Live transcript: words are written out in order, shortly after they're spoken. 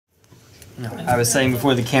I was saying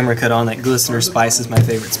before the camera cut on that Glistener Spice is my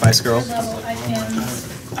favorite Spice Girl.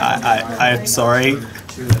 I'm sorry.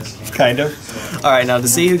 Kind of. Alright, now to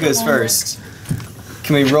see who goes first,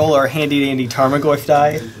 can we roll our handy-dandy Tarmogoyf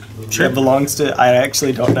die? Sure. That belongs to... I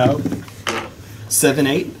actually don't know. 7,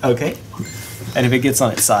 8? Okay. And if it gets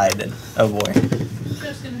on its side, then... Oh boy.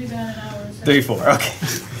 It's gonna be about an hour. 3, 4, okay.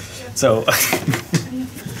 So...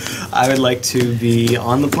 I would like to be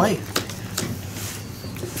on the play. 3,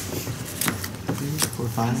 4,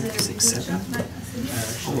 5, 6, 7.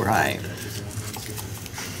 Alright.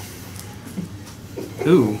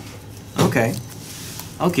 Ooh. Okay.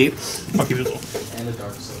 I'll keep. I'll keep it all.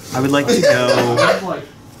 I would like to go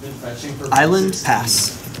Island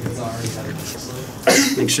Pass.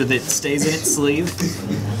 Make sure that it stays in its sleeve.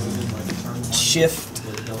 Shift.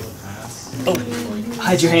 Oh,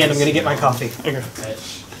 hide your hand. I'm gonna get my coffee. Okay.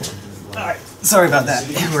 Alright. Sorry about that.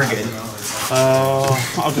 We're good.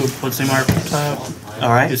 I'll go put same art.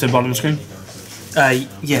 Alright. You said bottom of the screen?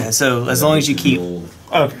 Yeah, so as long as you keep...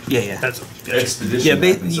 Okay. Yeah. That's yeah,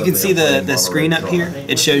 you can see the screen up here.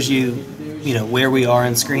 It shows you, where we are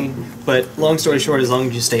on screen. But long story short, as long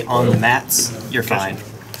as you stay on the mats, you're fine.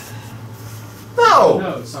 No!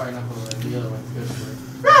 No, sorry, not the other one.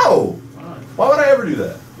 No! Why would I ever do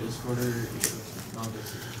that?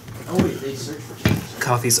 Oh wait, they search for change.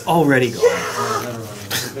 Coffee's already gone.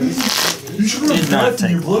 You should have not left your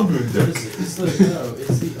take blood moon deck. It's the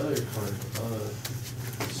other part.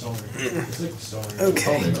 It's like Solar.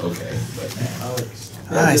 Okay. Okay,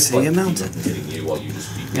 but I see a mountain. hitting you while you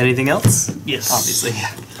just beat me. Anything else? Yes. Obviously,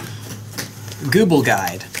 yeah. Google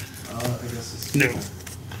Guide. I guess it's No.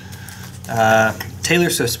 Taylor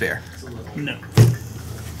Swift Spare. No.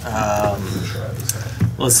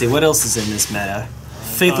 Let's see, what else is in this meta?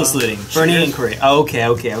 Faithless Looting. Burning Inquiry. Oh, okay.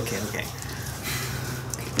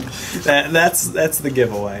 That's the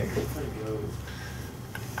giveaway.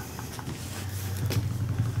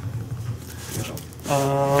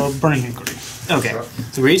 Burning Inquiry. Okay,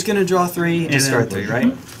 so we're each gonna draw 3 and discard 3,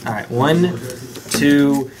 right? Alright, 1,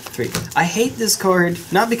 2, 3. I hate this card,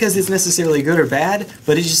 not because it's necessarily good or bad,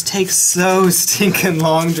 but it just takes so stinking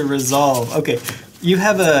long to resolve. Okay, you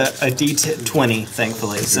have a D20,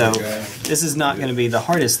 thankfully, so this is not gonna be the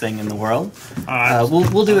hardest thing in the world.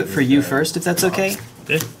 We'll do it for you first, if that's okay.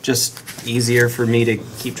 Okay. Just easier for me to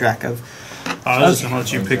keep track of. I was just gonna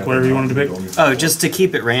let you pick whatever you wanted to pick. Oh, just to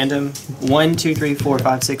keep it random. 1, 2, 3, 4,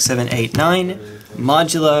 5, 6, 7, 8, 9.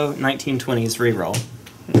 Modulo 1920s reroll.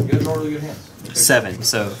 You guys are really good hands. 7.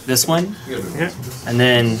 So this one. Okay. And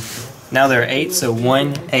then now there are 8. So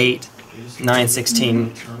 1, 8, 9,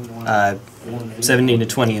 16, 17 to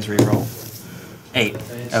 20 is reroll. 8.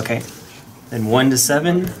 Okay. Then 1 to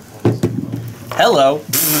 7. Hello.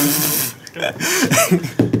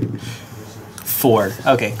 4.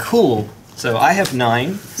 Okay, cool. So I have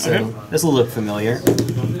 9, so this will look familiar.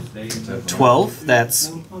 12,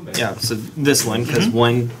 that's, yeah, so this one, because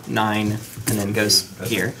 1, 9, and then goes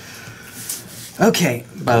here. Okay,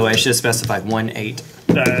 by the way, I should have specified 1, 8.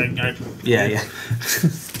 Yeah.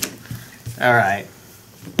 Alright.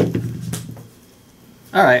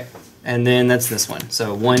 Alright, and then that's this one.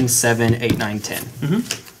 So 1, 7, 8, 9, 10.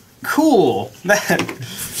 Cool!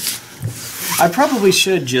 I probably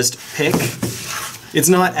should just pick. It's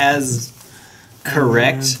not as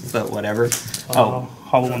correct, but whatever. Hollow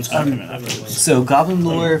One's not coming after this. So Goblin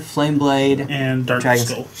Lore, Flame Blade, And Dark Dragon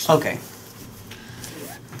Skull. Okay.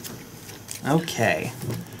 Okay.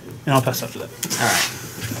 And I'll pass after that.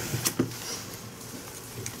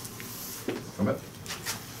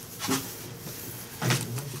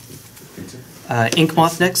 Alright.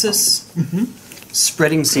 Inkmoth Nexus.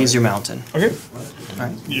 Spreading Seas Your Mountain. Okay.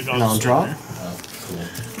 Alright. You've got And I'll draw.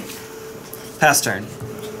 Pass turn.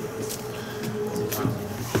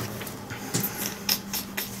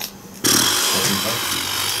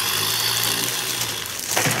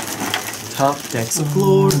 Top decks of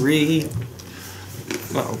glory.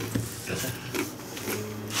 Uh-oh.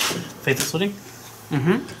 Faithless Looting.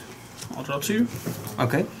 I'll draw 2.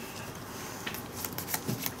 Okay.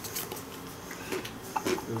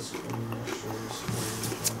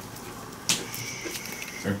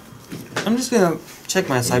 I'm just gonna check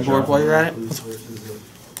my sideboard while you're at it.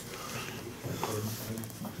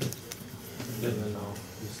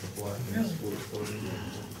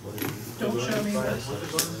 Don't show me the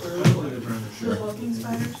walking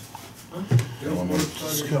spiders.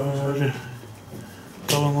 Discard.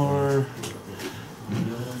 Goblin Lore. I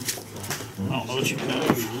don't know what you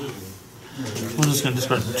have. I'm just gonna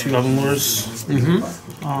discard 2 Goblin Lores.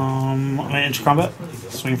 I'm gonna enter combat.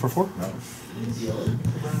 Swing for 4.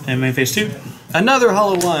 And main phase 2. Another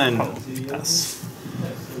hollow one. Pass.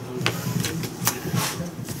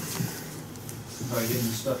 By getting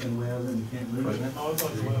stuck in web and can't move it. Oh, I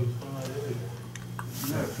thought the web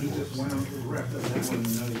was No, he just went over the wreck of that one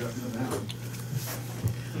and now he got moved out.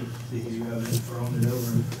 See, he's got it thrown it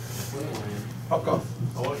over. Pop off.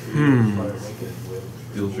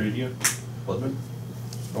 Field Radio. Bloodman.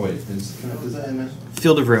 Oh wait, is that in there?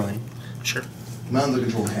 Field of Ruin. Sure. Mounds of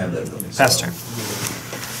Control have that ability. Pass turn.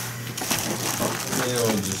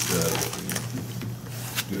 Yeah, just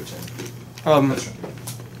do a 10.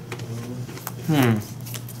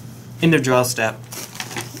 End of draw step.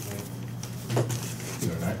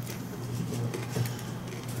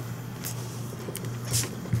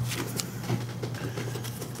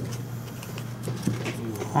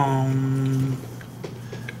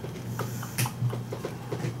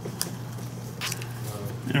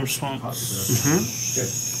 In response,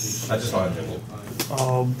 I just saw it.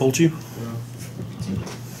 I'll bolt you.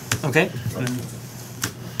 Okay.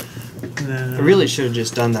 And then, I really should have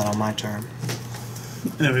just done that on my turn.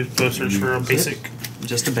 and then we go search for a basic.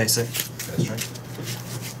 Just a basic. That's right.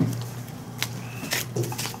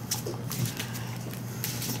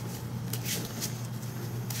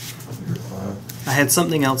 I had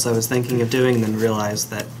something else I was thinking of doing, then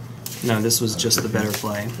realized that no, this was just the better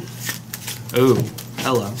play. Ooh,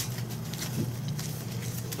 hello.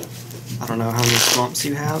 I don't know how many swamps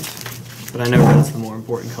you have, but I know red's the more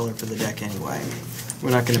important color for the deck anyway.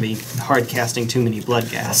 We're not going to be hard casting too many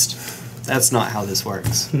Bloodghast. That's not how this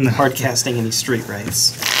works. No. Hard casting any street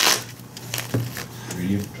wraiths.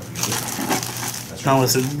 Not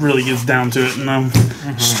unless it really gets down to it and I'm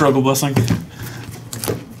struggle busing.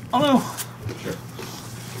 Oh no! Sure.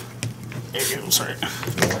 There you go, sorry.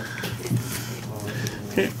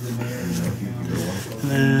 Okay.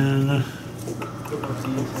 And then.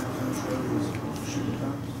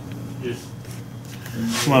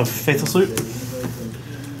 Well, Faithless Loot.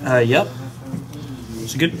 Yep.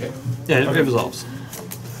 Is it good? Yeah, it resolves.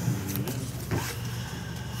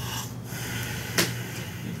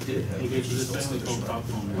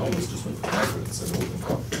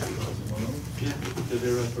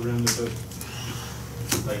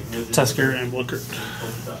 Tusker and Blinker.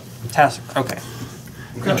 Task. Okay.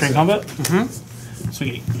 Train combat? Mm-hmm.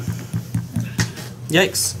 Sweet.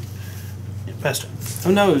 Yikes. Yeah, faster.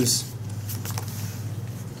 Who knows?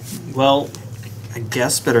 Well, I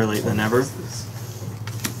guess better late than never.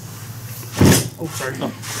 Oh, sorry.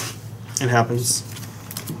 It happens.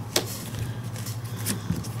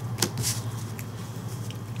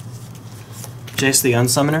 Jace the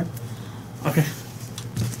Unsummoner. Okay.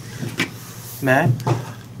 May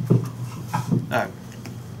I?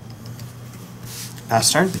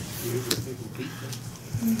 Pass turn.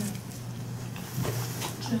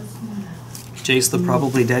 Jace the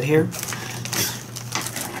probably dead here.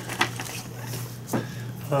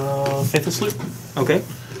 Faithless Loot. Okay.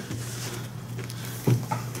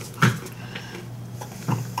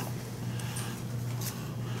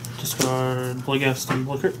 Discard Bloodghast and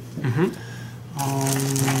Blinker. Mm-hmm.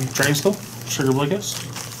 Dragonstone. Trigger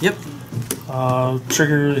Bloodghast. Yep.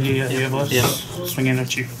 Trigger you have less. Yep. Swinging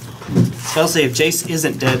at you. So I'll say if Jace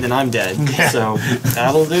isn't dead, then I'm dead. Yeah. So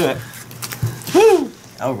that'll do it. Woo!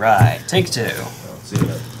 Alright, take two. See you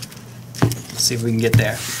then. Let's see if we can get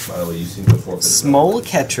there. By the way, you seem to forfeit. Small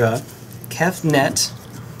Ketra, Kefnet,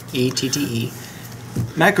 ETTE.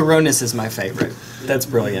 Macaronis is my favorite. That's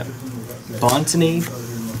brilliant. Bontany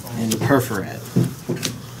and Perforet.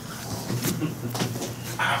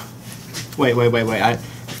 Wait.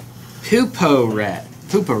 Pooporet.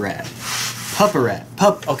 Pupparet.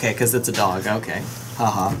 Pup. Okay, because it's a dog. Okay.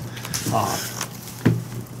 Haha.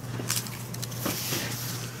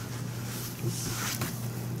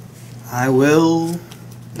 I will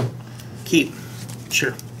keep.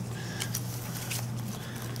 Sure.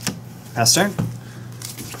 Pass turn.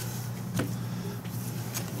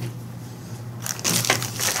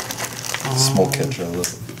 Small catcher, I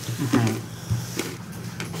love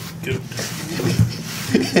Good. it.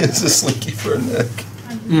 It's a slinky for a neck.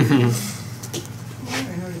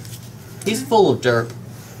 He's full of derp.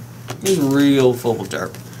 He's real full of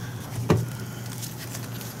derp.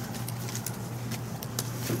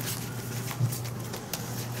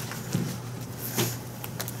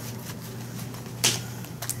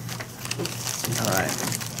 Alright.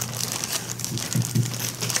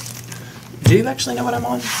 Do you actually know what I'm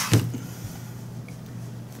on?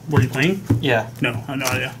 What are you playing? Yeah. No, I have no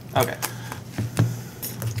idea. Okay.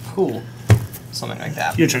 Cool. Something like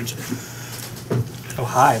that. Your turn, sir. Oh,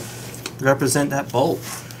 hi. Represent that bolt.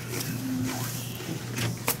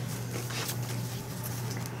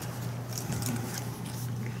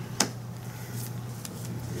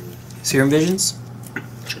 Serum Visions?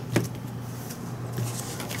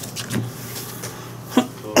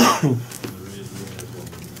 Baba.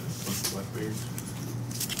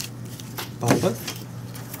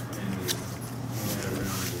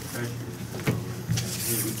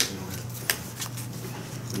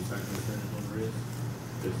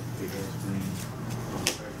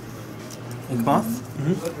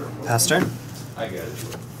 Inkmoth. Pass turn. I got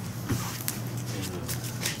it.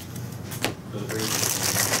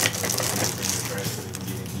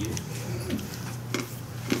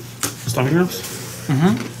 Stomping Grounds?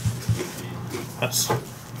 Mm-hmm. Yes.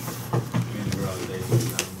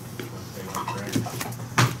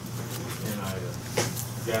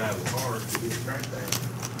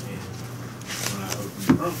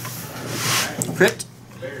 Crypt.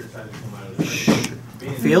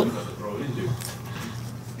 Field.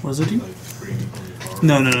 What does it do?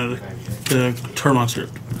 No. The Tormod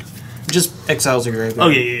script. Just exiles your graveyard. Oh,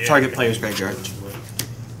 yeah. Target player's graveyard.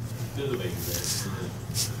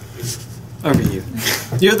 Over you.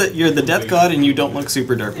 You're the death god and you don't look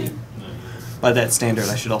super derpy. By that standard,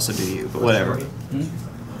 I should also do you, but whatever. I'm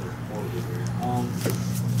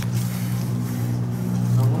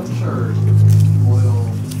not sure oil.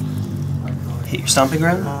 Hit your stomping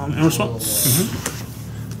ground. In response,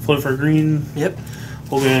 float for green. Yep.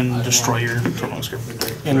 We'll go ahead and destroy your Tormod script.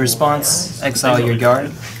 In response, exile your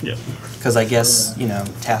guard. Yep. Because I guess, you know,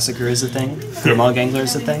 Tassiger is a thing. Grimog Angler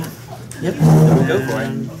is a thing. Yep. Then we'll go for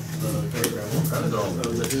it.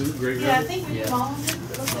 Yeah, I think we followed it.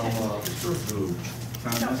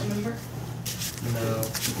 Don't remember. No.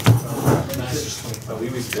 That's just 25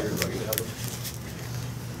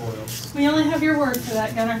 oils. We only have your word for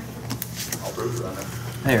that, Gunner. I'll prove it on that.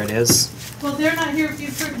 There it is. Well, they're not here if you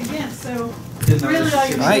prove it again, so really all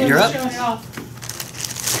you're Alright, doing you're is up. showing it off.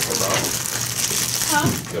 No problem. Huh?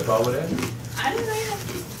 You got a problem with I didn't know you.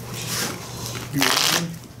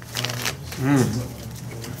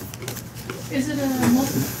 Is it a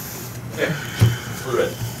multi? that? Yeah. We're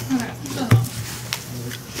ready. Okay.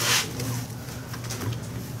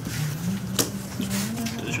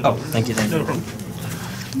 Oh, thank you, thank No you. problem.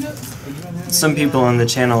 Nope. Some people on the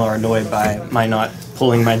channel are annoyed by my not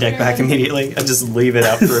pulling my deck back immediately. I just leave it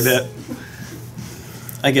out for a bit.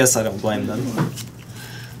 I guess I don't blame them.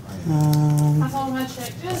 I followed my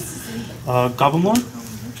check just to see. Goblin Lord?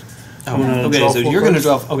 Oh, gonna okay, draw so 4 you're going to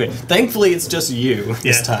cards? draw... Okay, thankfully it's just you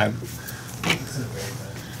this Yeah. time.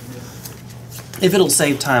 If it'll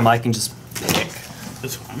save time, I can just pick.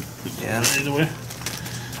 That's fine. Yeah. Either way.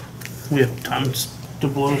 We have time to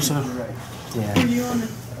blow, so. Were Yeah. you on the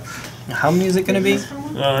How many is it going to be?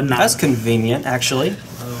 Not. That's convenient, actually.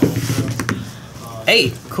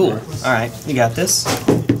 Hey, cool. Alright, you got this.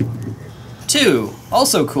 2,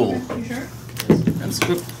 also cool. You sure? That's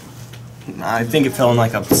good. I think it fell in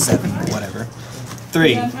like a 7 or whatever.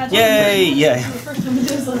 3. Yeah, I told Yay! him Yay! you were first on the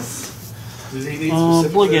news list. Does he need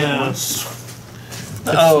Blood Gas.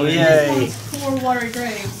 Oh, He yay! wants 4 watery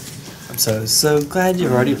graves. I'm so glad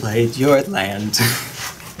you've already played your land.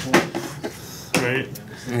 Right.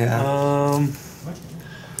 Yeah.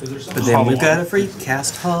 But then Hollow we've got one. a free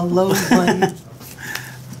cast hollow one.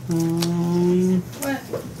 What?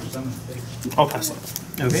 I'll pass that.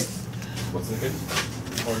 Okay. What's in the case?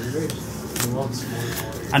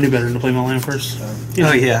 I knew better than to play my land first.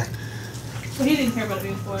 Oh yeah. Well, he didn't care about it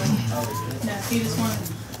being foiled. No, he just wanted.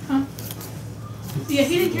 Huh? Yeah,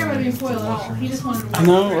 he didn't care about it being foiled at all. He just wanted to. I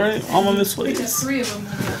know, right? All my He got misplays. 3 of them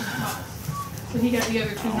when he got top. But he got the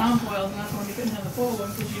other 2 non-foiled, and that's when he couldn't have the foil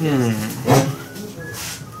one because you did.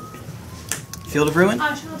 Field of Ruin.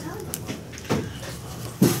 I shall tell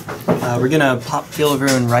you. We're gonna pop Field of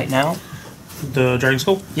Ruin right now. The Dragon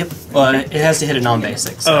Skull? Yep. Well, it has to hit a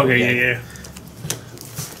non-basic. So Oh, okay, yeah.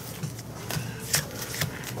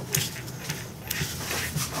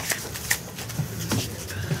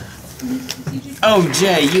 Oh,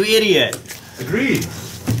 Jay, you idiot! Agreed.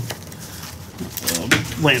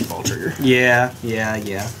 Landfall trigger. Yeah. Dude, I'm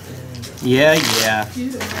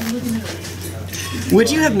looking at it.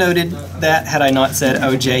 Would you have noted that had I not said,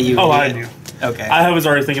 "Oh, Jay, you"? Oh, I idiot? knew. Okay. I was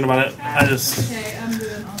already thinking about it. I just. Okay, I'm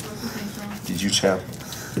doing all sorts of things wrong. Did you tap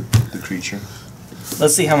the creature?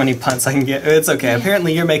 Let's see how many punts I can get. It's okay.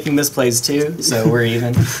 Apparently, you're making misplays too, so we're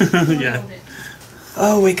even. Yeah.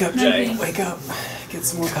 Oh, wake up, Jay! Wake up. Get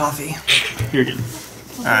some more coffee. You're good.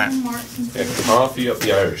 Alright. Yeah, coffee up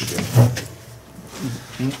the Irish, dude.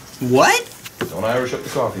 What? Don't Irish up the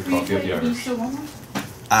coffee, coffee up the Irish.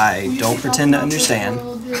 I don't pretend to understand.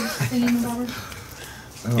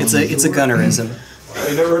 It's a gunnerism.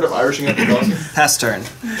 You never heard of Irishing up the coffee? Pass turn.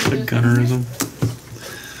 The gunnerism.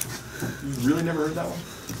 You really never heard that one?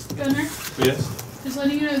 Gunner, Yes. just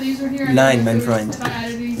letting you know these were here. 9, my friend. If I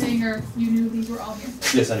added anything or you knew these were all here.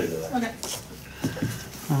 Yes, I did know that. Okay.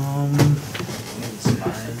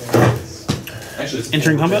 Actually, it's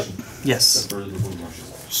Entering combat? Yes.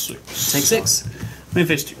 Six. Take 6. Main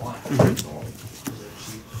phase 2.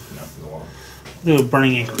 Do a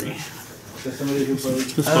Burning Inquiry.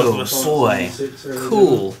 This Oh was boy.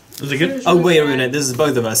 Cool. Is it good? Oh wait a minute, this is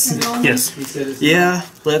both of us. Yes. Yeah,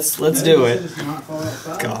 let's do it.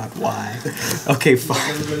 God, why? Okay,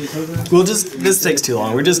 fine. We'll just, this takes too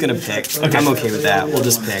long. We're just gonna pick. Okay. I'm okay with that. We'll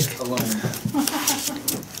just pick.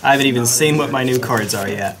 I haven't even seen what my new cards are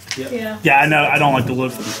yet. Yeah. Yeah, I know. I don't like the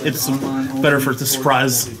look. It's better for it to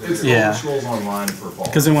surprise. Yeah.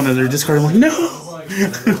 Because then when they're discarding, I'm like, no!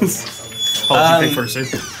 I'll pick first, sir.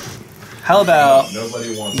 How about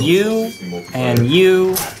you and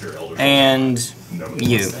you and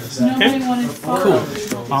you? Nobody wanted far. Cool.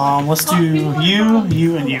 Let's do you,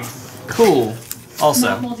 you, and you. Cool. Not Also.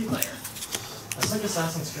 multiplayer. That's like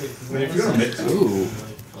Assassin's Creed. I mean, if you're gonna mix it, Ooh.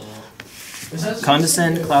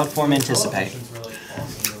 Condescend, Cloudform, Anticipate.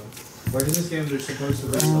 Like in this game, they're supposed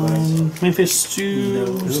to Main phase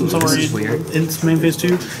 2. Since I'm this already is weird. It's main phase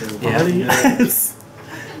 2. Yeah. Already.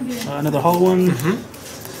 Another hollow one.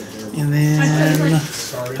 And then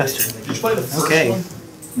Pester. Okay. I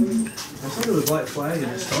started with Black Flag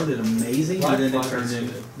and it started amazing, but then it turned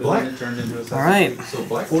into a Alright. so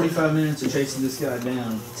black 45 minutes of chasing this guy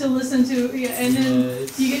down. To listen to, yeah, and then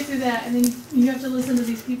you get through that, and then you have to listen to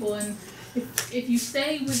these people, and if you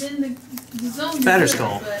stay within the zone, you're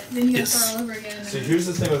Batterskull. good, but then you gotta Yes. start all over again. See, here's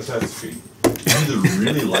the thing with Assassin's Creed. You either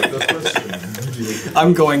really like those questions.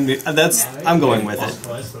 I'm going with it.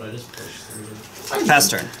 Pass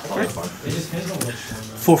turn.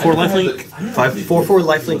 4/4 lifelink. 5/4/4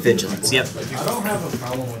 lifelink vigilance. Yep. I don't have a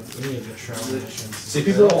problem with any of the travel missions. See,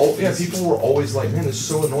 people were always like, man, this is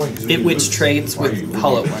so annoying. It which trades with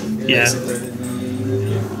Hollow One. Yeah.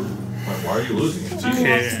 Why are you losing?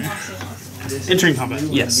 Okay. Entering combat.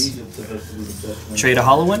 Yes. Trade a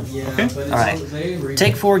Hollow One? Okay. Alright.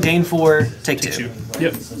 Take 4, gain 4, take 2.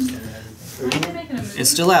 Yep. It's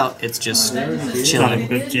still out, it's just Not chilling.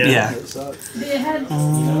 good. Yeah. Yeah. They had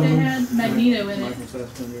Magneto in it.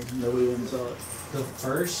 Nobody went and saw it. The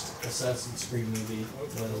first Assassin's Creed movie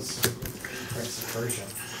was Prince of Persia.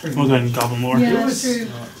 We'll go ahead and Goblin Lore. Yeah, that's true.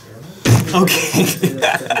 Okay.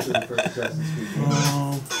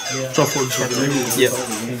 Draw 4 discard 3. Yep.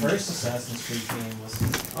 The first Assassin's Creed game was,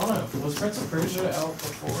 I don't know, was Prince of Persia out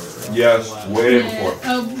before? Or Yes, after? way before.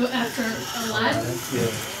 Oh, but after Aladdin? Yeah.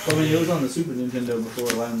 Well, I mean, it was on the Super Nintendo before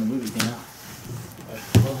Aladdin the movie came out.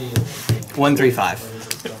 135.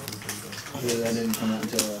 Yeah, that didn't come out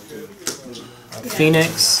until after.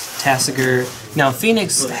 Phoenix, Tassiger. Now,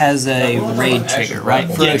 Phoenix has a raid trigger, right?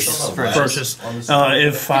 Ferocious. Ferocious.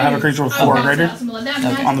 If I have a creature with 4 or greater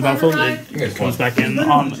on the battlefield, it comes back in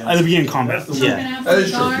at the beginning of combat. Yeah. That is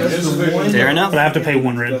true. That is a very Fair enough. But I have to pay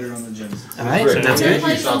 1 red. Better on the Genesis. Alright, that's good.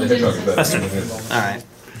 That's it. Alright.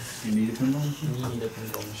 You need a pinball machine? You need a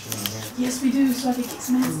pinball machine. Yes, we do, so I can kick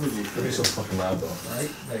some ass. That'd be so fucking loud though. Right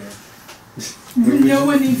there. No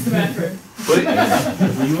one needs the bathroom. But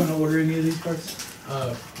Do you want to order any of these cards?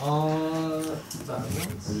 Or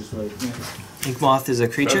just wait? Inkmoth is a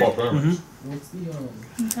creature. Mm-hmm. What's the,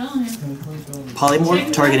 I'm telling you. can we play going?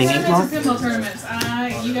 Polymorph, targeting Tournaments or Inkmoth. pinball tournaments.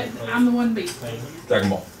 I'm the one beat. Dragon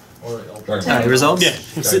Ball. Or Alright, results? Yeah.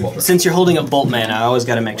 Since you're holding up Bolt Mana, I always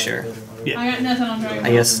gotta make sure. I got nothing on Dragon I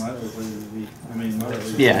Ball. guess. I mean,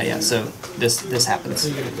 Yeah, so this happens.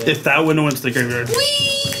 If that wouldn't went to the graveyard.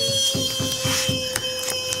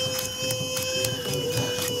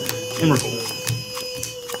 Emrakul.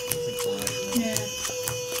 Yeah.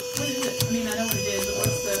 What is it? I mean, I know what it is, but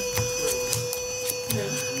what's the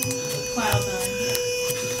cloud nine? I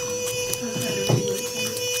was trying to read what it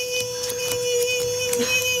said.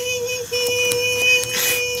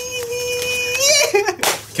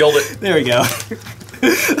 Killed it. There we go.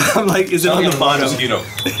 I'm like, is it on the bottom? Mosquito.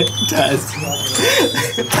 It does.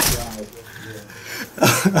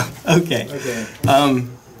 Okay.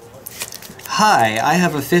 Hi, I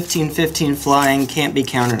have a 15/15 flying, can't be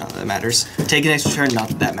countered, not that that matters. Take an extra turn, not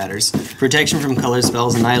that that matters. Protection from color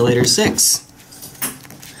spells, Annihilator 6.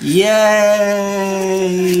 Yay!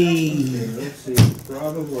 let's see.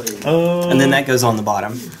 Probably. And then that goes on the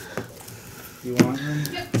bottom. You want them?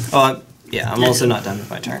 Oh, yeah, I'm also not done with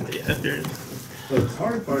my turn. Yeah, there it is. The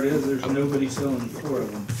hard part is there's nobody selling 4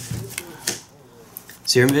 of them.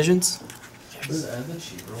 Serum Visions? Just add the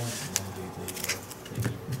cheaper one to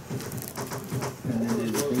And then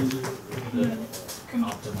do the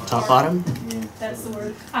optimize. Top bottom? That's the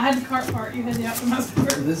word. I had the cart part, you had the optimized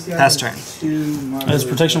part. This guy Pass has turn. 2 That's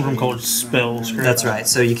protection from colored spells. correct? That's right,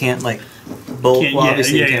 so you can't, like, bolt, Can't- well, yeah,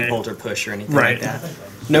 obviously yeah, you can't yeah. bolt or push or anything Right. like that.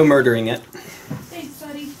 No murdering it. Thanks,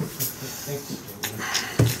 buddy.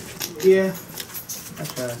 Yeah. I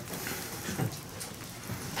tried.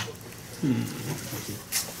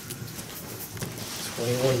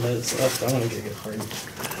 21 minutes left. I want to get a good card.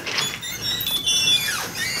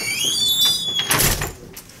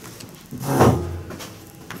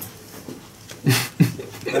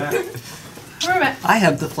 We're back. I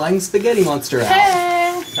have the flying spaghetti monster out.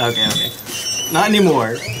 Hey! Okay, okay. Not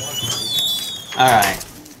anymore. Alright.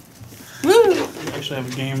 Woo! I actually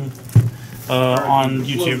have a game on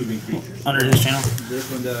YouTube under his channel This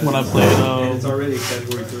one does. when I And played it's already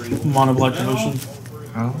category 3. Mono Black Devotion.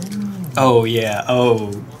 Oh, yeah.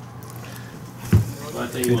 Oh. Well, I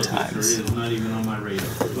tell you Good what, times. this is not even on my radar.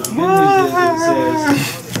 It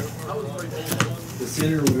says the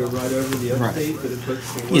center will go right over the upstate, but it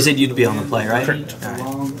puts the You said you'd be on the play, right? Correct. Alright.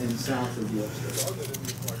 along and south of the upstate.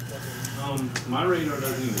 My radar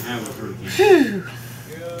doesn't even have a hurricane.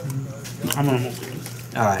 I'm gonna move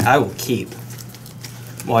it. Alright, I will keep.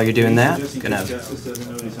 While you're doing that, Just in gonna case Justice doesn't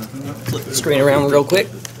know what he's talking about. flip the screen around real quick.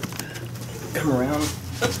 Come around.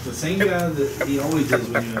 The same guy that he always is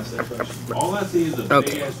when you ask that question. All I see is a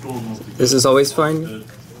Okay. big ass storm. over the This is always fun.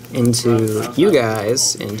 Into you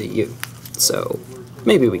guys, into you. So,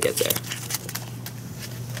 maybe we get there.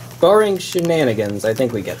 Barring shenanigans, I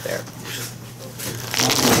think we get there.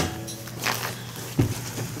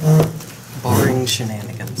 Barring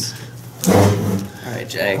shenanigans. Alright,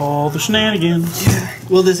 Jay. All the shenanigans.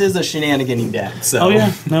 Well, this is a shenanigan deck, so... Oh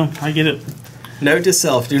yeah, no, I get it. Note to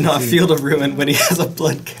self, do not Field of Ruin when he has a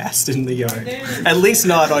blood cast in the yard. At least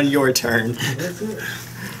not on your turn. That's it.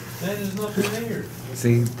 That is nothing there. Is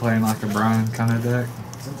he playing like a Brian kind of deck?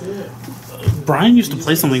 That's it. Brian used to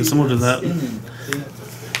play something similar to that.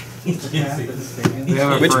 We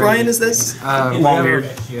have a Which friend- Brian is this? we have a-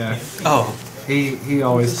 Longbeard. Yeah. Oh, He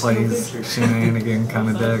always plays shenanigan kind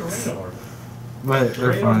of decks. But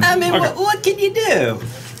they're fun. I mean, what can you do?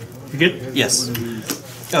 You good? Yes.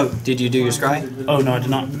 Oh, did you do your scry? Oh no, I did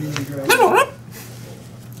not.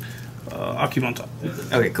 I'll keep on top.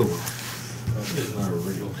 Okay, cool.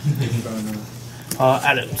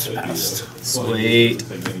 Adams passed. Sweet.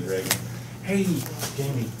 Hey,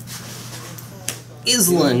 Jamie.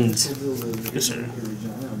 Island. Yes, sir.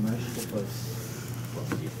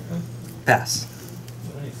 Pass.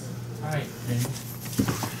 Alright, Jamie.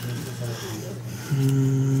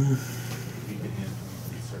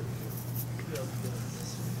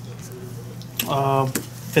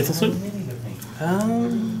 Faithful Suit.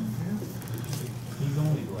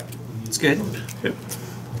 It's good. Yep.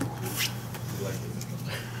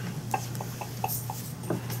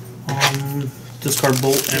 Discard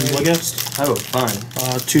Bolt and Bloodghast. Oh, fun.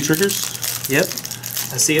 2 triggers. Yep.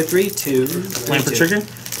 I see a 3-2. Land for trigger.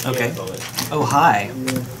 Okay. Oh, hi.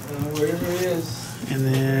 Wherever it is. And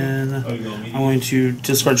then I'm going to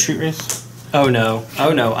discard Street Race. Oh no.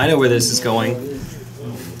 Oh no. I know where this is going.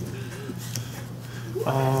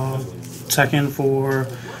 Second for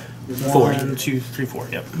 4. 1, 2, 3, 4.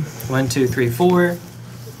 Yep. 1, 2, 3, 4.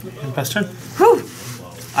 And pass turn. Whew.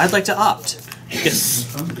 I'd like to opt. Yes.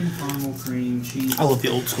 Pumpkin caramel cream cheese. I love the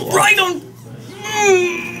old school. Right on.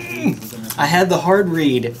 I had the hard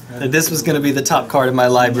read that this was going to be the top card of my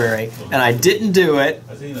library, and I didn't do it.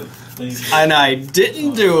 And I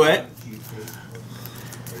didn't do it.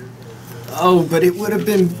 Oh, but it would have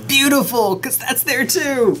been beautiful, because that's there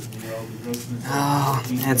too. Oh,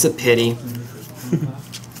 that's a pity.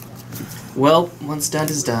 Well, once done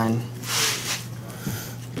is done.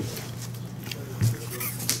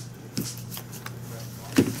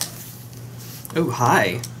 Oh,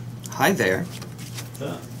 hi. Hi there.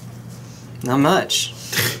 Not much.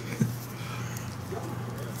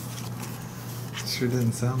 Sure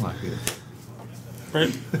didn't sound like it.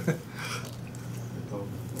 Right.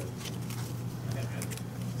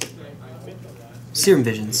 Serum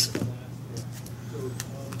Visions.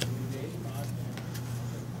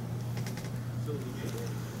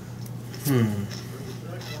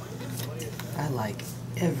 I like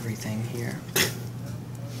everything here.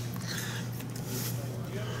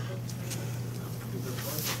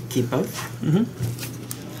 Keep both? Mm-hmm.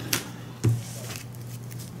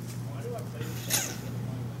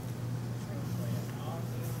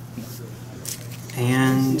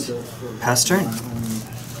 And pass turn.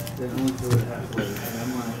 They only threw it halfway. And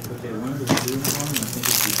I'm like, okay, when was it doing one? I think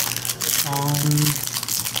it's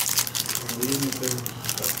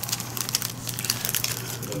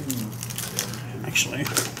Actually,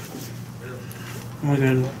 I'm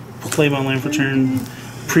going to play my land for turn,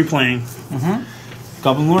 pre-playing.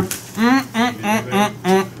 Goblin Lore.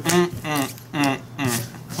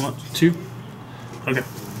 How much? 2? Okay.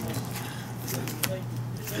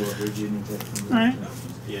 Alright.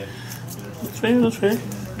 That's fair, that's fair.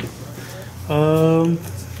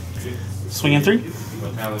 Swing in 3.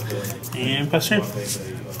 And pass turn.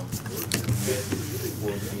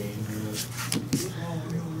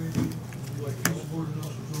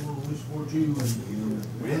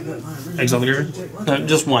 Exile the graveyard?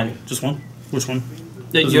 Just one. Just one? Which one?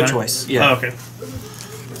 Does it Your matter? choice. Yeah. Oh, okay.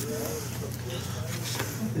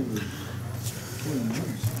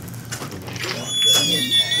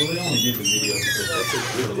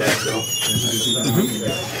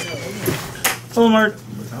 Hello, Mark.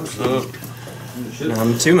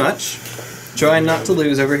 Too much. Trying not to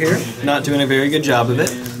lose over here. Not doing a very good job of it.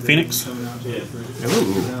 Phoenix. Ooh.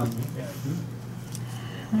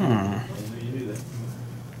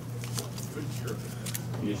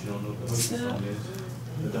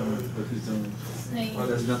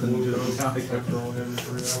 There's nothing to do with the topic after all him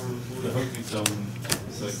for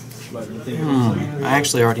 3 hours. I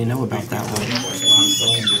actually already know about that one.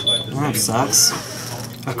 That sucks.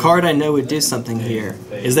 A card I know would do something here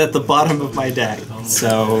is at the bottom of my deck,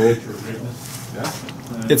 so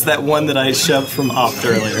it's that one that I shoved from Opt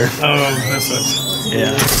earlier. Oh, that sucks.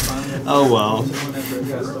 Yeah. Oh well.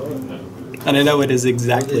 And I know it is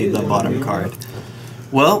exactly the bottom card.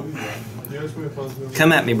 Well,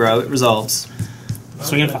 come at me, bro. It resolves.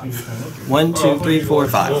 Swing in 5. 1, 2, 3, 4,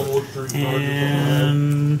 5.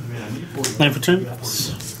 And... land for turn.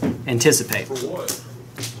 Anticipate.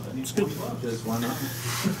 It's good. Just why not?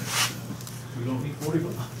 We don't need 40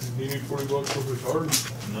 bucks. You need 40 bucks for the card?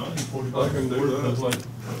 No, I need 40 bucks. I can do that. That's like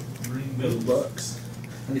 $3 bucks.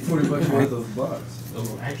 I need 40 bucks worth of bucks.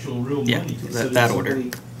 Of actual real Yeah, money. that order.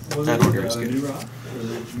 That order is good. New rock?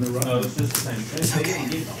 New rock? No, it's just the same thing. They don't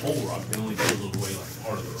get the whole rock. They only give a little away like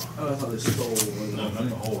part of the rock. Oh, I thought they stole. No, not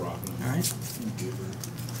the whole rock. Alright.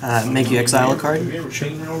 Make you exile a card. Have you ever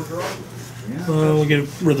seen an old rock? We'll get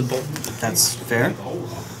rid of the bolt. That's fair. The whole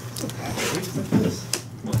rock.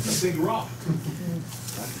 It's a big rock.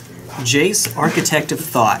 Jace, Architect of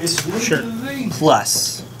Thought. Sure.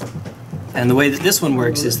 Plus. And the way that this one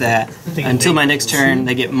works is that until my next turn,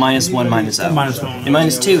 they get -1, -0. -1. And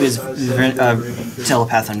 -2 is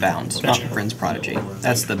Telepath Unbound, not Vryn's Prodigy.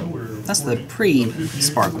 That's the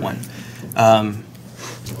pre-Spark one.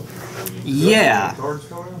 Yeah.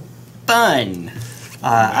 Fun.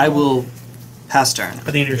 I will pass turn.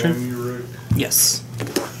 At the end of your turn? Yes.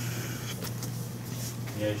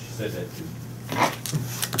 Yeah, she said that too.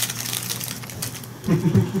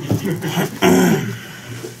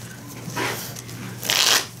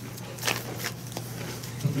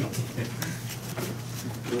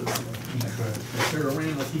 Turn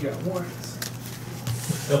around like he got warrants.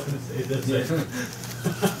 I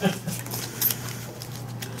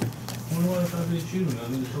wonder what if I did shoot him. I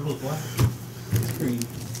mean, the turtle's black. It's green.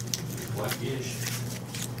 Blackish.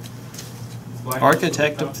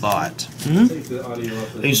 Architect of Thought. Mm-hmm. Take the audio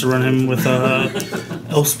off I used to run him with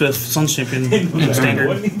Elspeth Sun's Champion in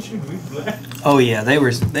Standard. Oh yeah, they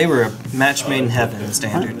were a match made in heaven in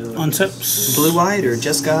Standard. Untips. Blue-white or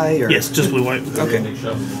just guy or Yes, just blue-white. Okay.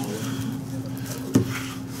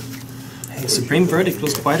 Hey, Supreme Verdict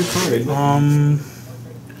was quite a card.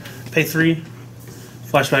 Pay 3.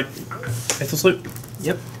 Flashback. Faithless Loop.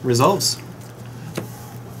 Yep, resolves.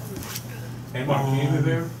 Hey, Mark, can you move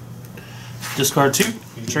there? Discard 2.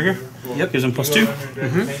 Trigger. Yep. Gives him +2.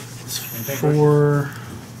 For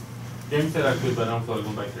Jamie said I could, but I don't feel like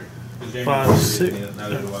going back there. 'Cause Jamie 5, did 6. it,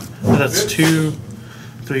 neither do I. That's 2,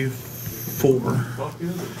 3, 4.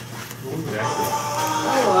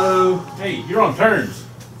 Hello. Hey, you're on turns.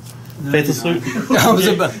 Faithless Loop. I was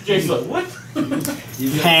about. Jake's like, what?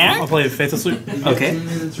 I'll play Faithless Loop. Okay. 10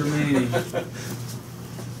 minutes remaining.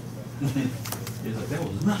 He's like, that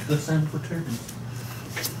was not the sound for turns.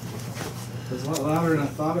 It's a lot louder than I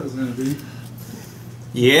thought it was going to be.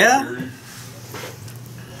 Yeah.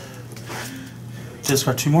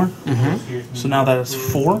 Discard 2 more. So now that is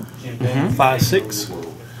 4. 5, 6.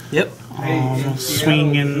 Yep.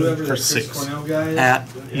 Swing in Whoever for that Chris 6. Cornell guy is, At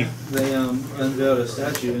You. they unveiled a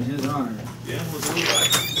statue in his honor.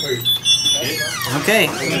 okay.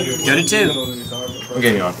 Go to 2. I'm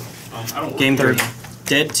getting on. Game 3.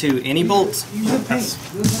 Dead to any bolt. That's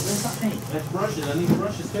brushes. I need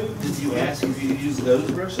brushes too. Did you ask if you use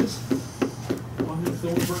those brushes?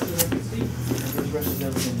 Those brushes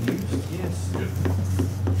never been used. Yes.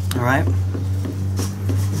 All right.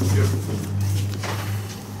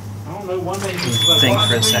 I don't know, one day Think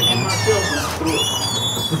for a second.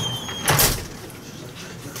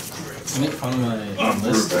 Isn't it fun on my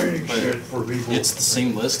list? It's the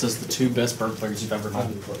same list as the 2 best bird players you've ever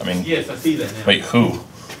done. I mean, Yes, I see that now. wait, who?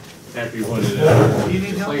 After you pointed it out. You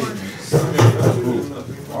need help?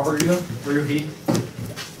 Aria, Ruhi,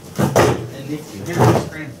 and Nikki. Here,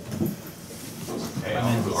 Grant.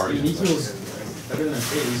 Hang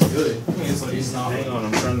on,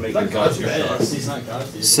 I'm trying to make it God's shot.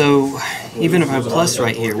 So, even if I plus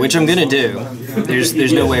right here, which I'm gonna do,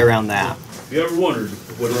 there's no way around that. Have you ever wondered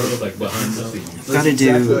what it looks like behind the scenes? Gotta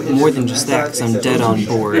do more than just that because I'm dead on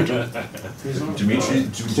board.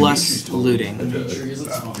 Plus looting.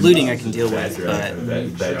 Looting I can deal with, but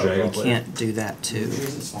I can't do that too.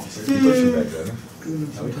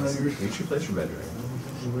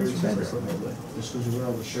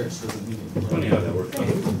 Funny how that works.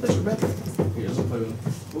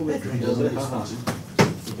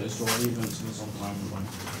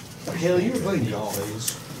 Hell, you were playing golf.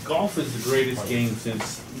 Golf is the greatest game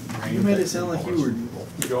since. You made it sound like you were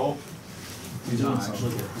golf.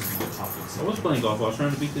 I was playing golf. I was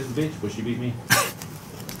trying to beat this bitch, but she beat me.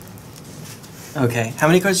 Okay, how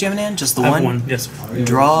many cards do you have in hand? Just the I have one? one, yes.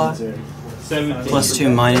 Draw, 17. plus 2,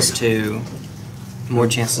 minus 2. More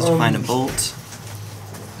chances to find a bolt.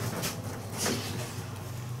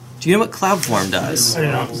 Do you know what Cloudform does? I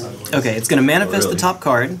don't know. Okay, it's gonna manifest the top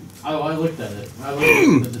card. I looked at it. I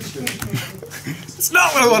looked at the description. It's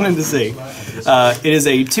not what I wanted to see. It is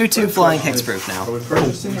a 2/2 flying hexproof now.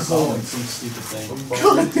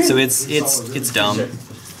 So it's dumb.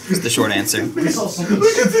 Is the short answer.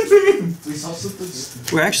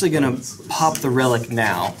 We're actually gonna pop the relic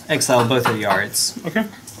now. Exile both of the yards. Okay.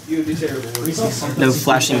 No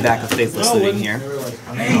flashing back of faithless looting here.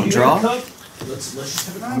 Draw.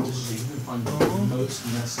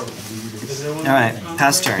 Alright,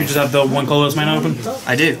 pass turn. You just have the one colorless mana open?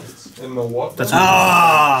 I do. In the what? That's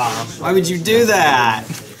Why would you do that?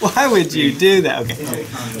 Why would you do that? Okay.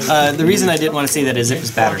 The reason I didn't want to see that is it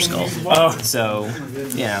was Batterskull. Oh. So,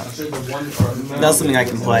 you know, that's something I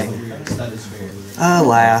can play.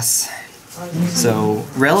 Alas. So,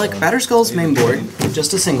 Relic, Batterskull's main board,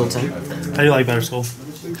 just a singleton. I do like Batterskull.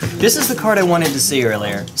 This is the card I wanted to see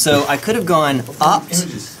earlier. So, I could have gone Opt,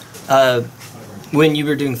 when you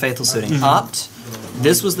were doing Faithless Looting. Opt,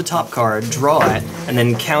 this was the top card, draw it, and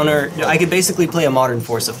then counter. I could basically play a Modern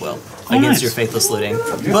Force of Will against your Faithless Looting.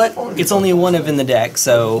 But it's only a 1 of in the deck,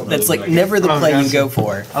 so that's like never the play you go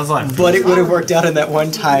for. I was like, But it would have worked out in that one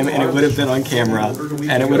time, and it would have been on camera,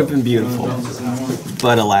 and it would have been beautiful.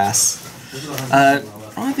 But alas. I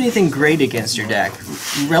don't have anything great against your deck.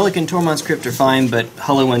 Relic and Tormod's Crypt are fine, but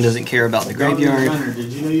Hollow One doesn't care about the graveyard.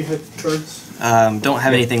 Did you know you had cards? Don't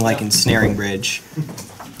have anything like Ensnaring Bridge.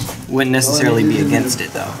 Wouldn't necessarily be against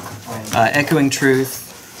it, though. Echoing Truth.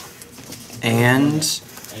 And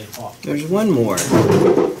there's one more.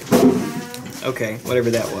 Okay, whatever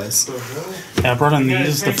that was. yeah, I brought in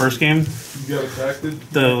these the first game, You got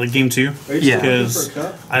attacked? the like, game 2, Yeah. because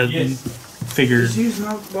I figured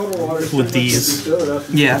with these,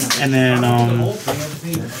 Yeah. and then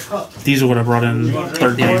these are what I brought in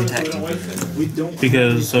third Yeah, game protect.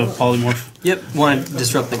 because of Polymorph. Yep, want to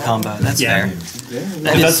disrupt the combo. That's Yeah. fair.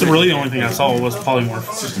 And that's really the only thing I saw was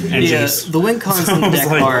Polymorph and Yeah, Jace. the win cons in the I was deck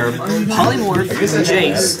like- are Polymorph,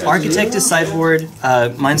 Jace, Architect is sideboard,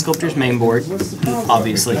 Mind Sculptor's main board,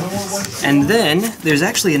 obviously. And then there's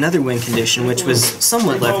actually another win condition which was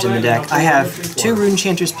somewhat left in the deck. I have 2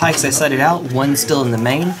 Runechanter's Pikes I sided out, 1 still in the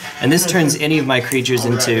main, and this turns any of my creatures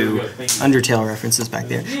into, Undertale references back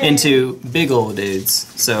there, into big old dudes.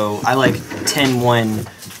 So I like 10-1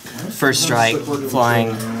 first strike, flying,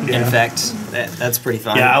 infect. That's pretty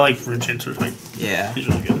fun. Yeah, I like Runechanter. Like, Yeah. he's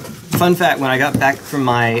really good. Fun fact: when I got back from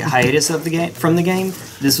my hiatus of the game,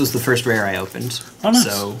 this was the first rare I opened. Oh, nice.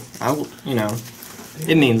 So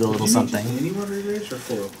it means a little something.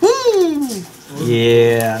 Woo!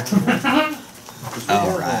 Yeah.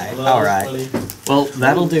 All right. Well,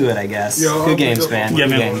 that'll do it, I guess. Good games, man. Yeah, Good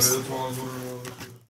man. games.